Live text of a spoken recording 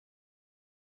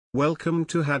Welcome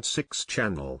to had6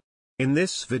 channel. In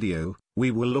this video,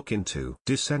 we will look into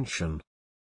dissension.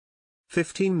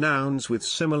 15 nouns with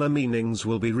similar meanings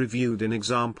will be reviewed in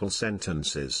example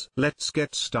sentences. Let's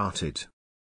get started.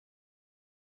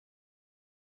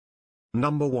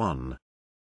 Number 1.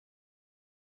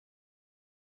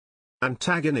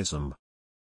 Antagonism,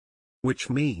 which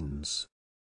means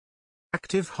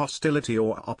active hostility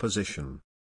or opposition.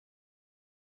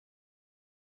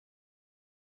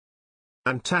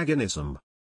 Antagonism.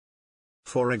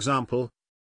 For example,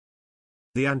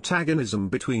 the antagonism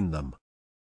between them.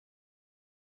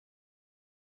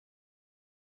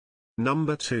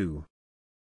 Number 2.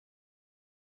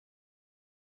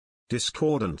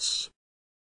 Discordance,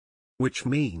 which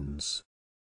means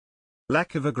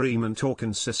lack of agreement or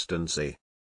consistency.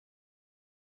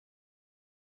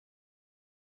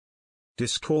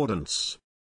 Discordance.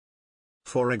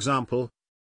 For example,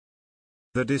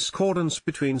 the discordance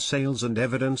between sales and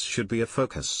evidence should be a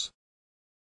focus.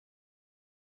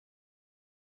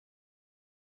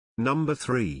 Number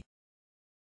 3.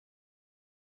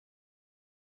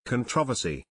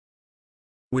 Controversy,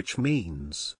 which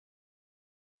means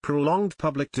prolonged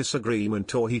public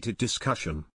disagreement or heated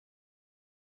discussion.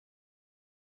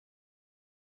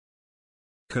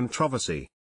 Controversy.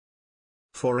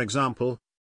 For example,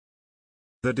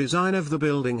 the design of the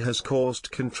building has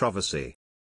caused controversy.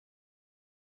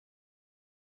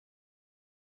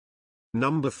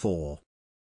 Number 4.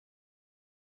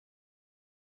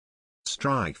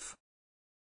 Strife,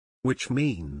 which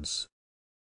means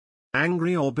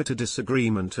angry or bitter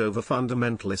disagreement over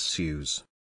fundamental issues.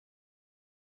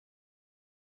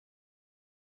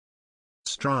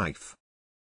 Strife.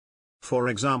 For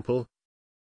example,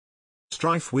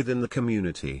 strife within the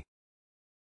community.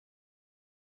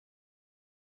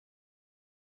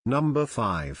 Number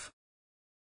 5.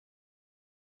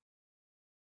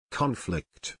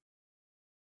 Conflict,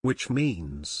 which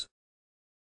means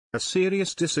a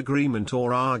serious disagreement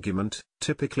or argument,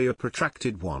 typically a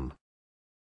protracted one.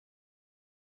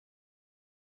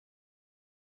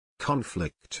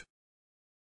 Conflict.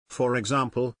 For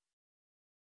example,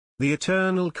 the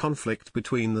eternal conflict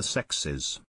between the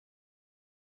sexes.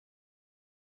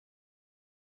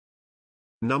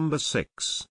 Number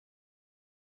 6.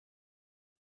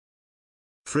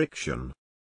 Friction,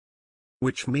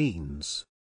 which means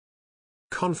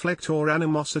conflict or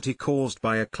animosity caused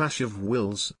by a clash of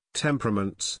wills,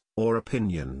 temperaments, or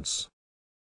opinions.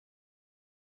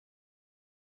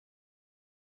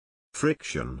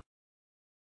 Friction.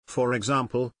 For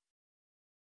example,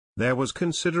 there was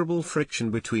considerable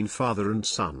friction between father and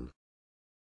son.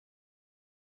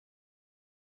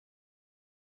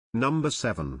 Number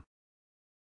 7.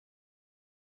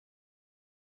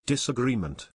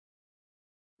 Disagreement,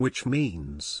 which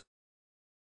means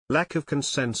lack of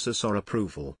consensus or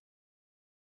approval.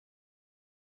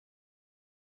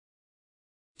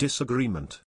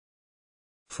 Disagreement.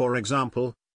 For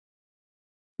example,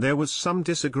 there was some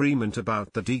disagreement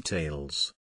about the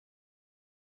details.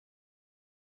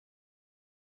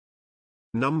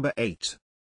 Number 8.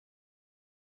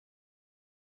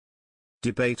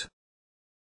 Debate,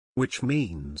 which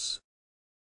means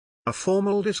a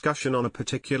formal discussion on a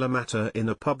particular matter in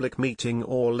a public meeting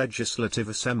or legislative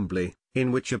assembly,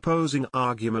 in which opposing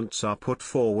arguments are put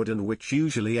forward and which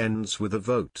usually ends with a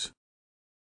vote.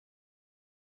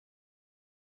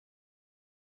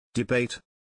 Debate.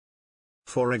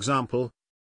 For example,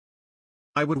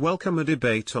 I would welcome a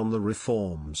debate on the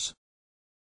reforms.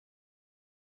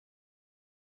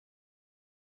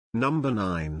 Number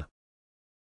 9.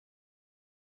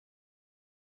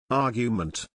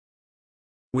 Argument,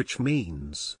 which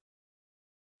means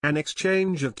an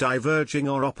exchange of diverging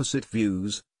or opposite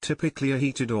views, typically a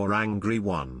heated or angry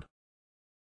one.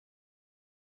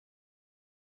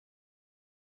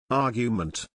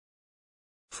 Argument.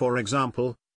 For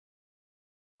example,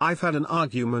 I've had an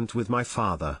argument with my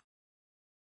father.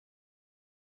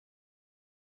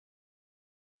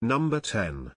 Number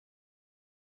 10.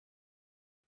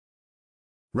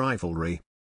 Rivalry,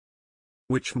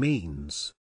 which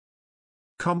means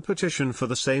competition for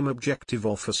the same objective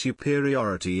or for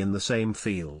superiority in the same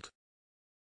field.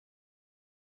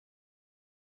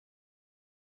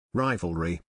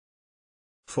 Rivalry.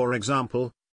 For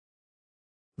example,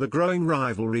 the growing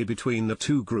rivalry between the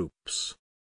two groups.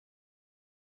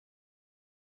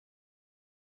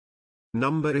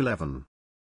 Number 11.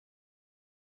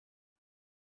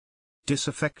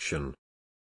 Disaffection,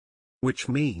 which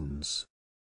means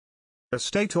a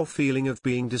state or feeling of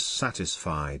being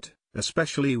dissatisfied,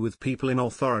 especially with people in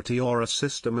authority or a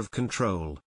system of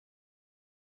control.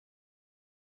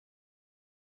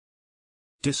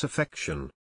 Disaffection.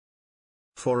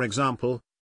 For example,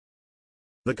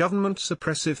 the government's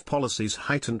oppressive policies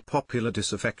heightened popular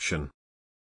disaffection.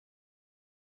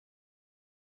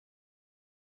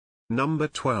 Number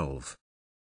 12.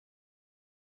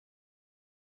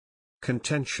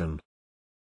 Contention,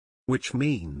 which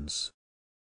means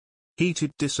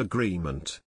heated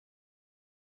disagreement.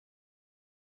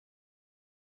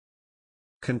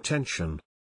 Contention.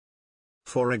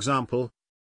 For example,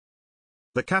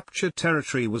 the captured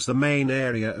territory was the main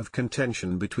area of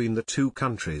contention between the two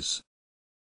countries.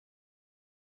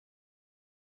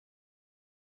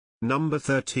 Number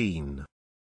 13.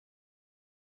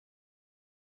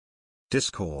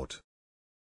 Discord,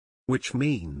 which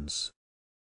means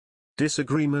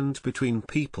disagreement between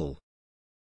people.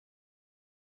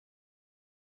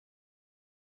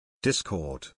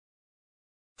 Discord.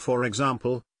 For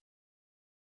example,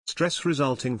 stress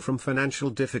resulting from financial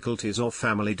difficulties or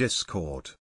family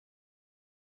discord.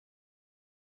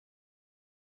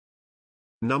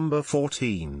 Number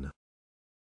 14.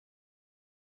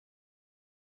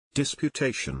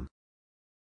 Disputation,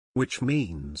 which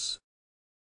means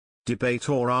debate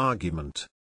or argument.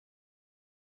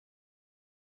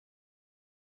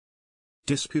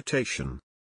 Disputation.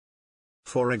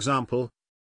 For example,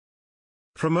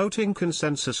 promoting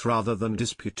consensus rather than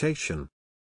disputation.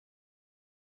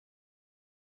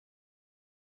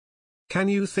 Can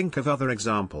you think of other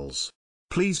examples?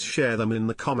 Please share them in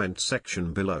the comment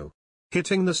section below.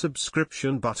 Hitting the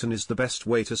subscription button is the best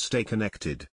way to stay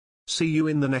connected. See you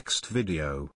in the next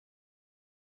video.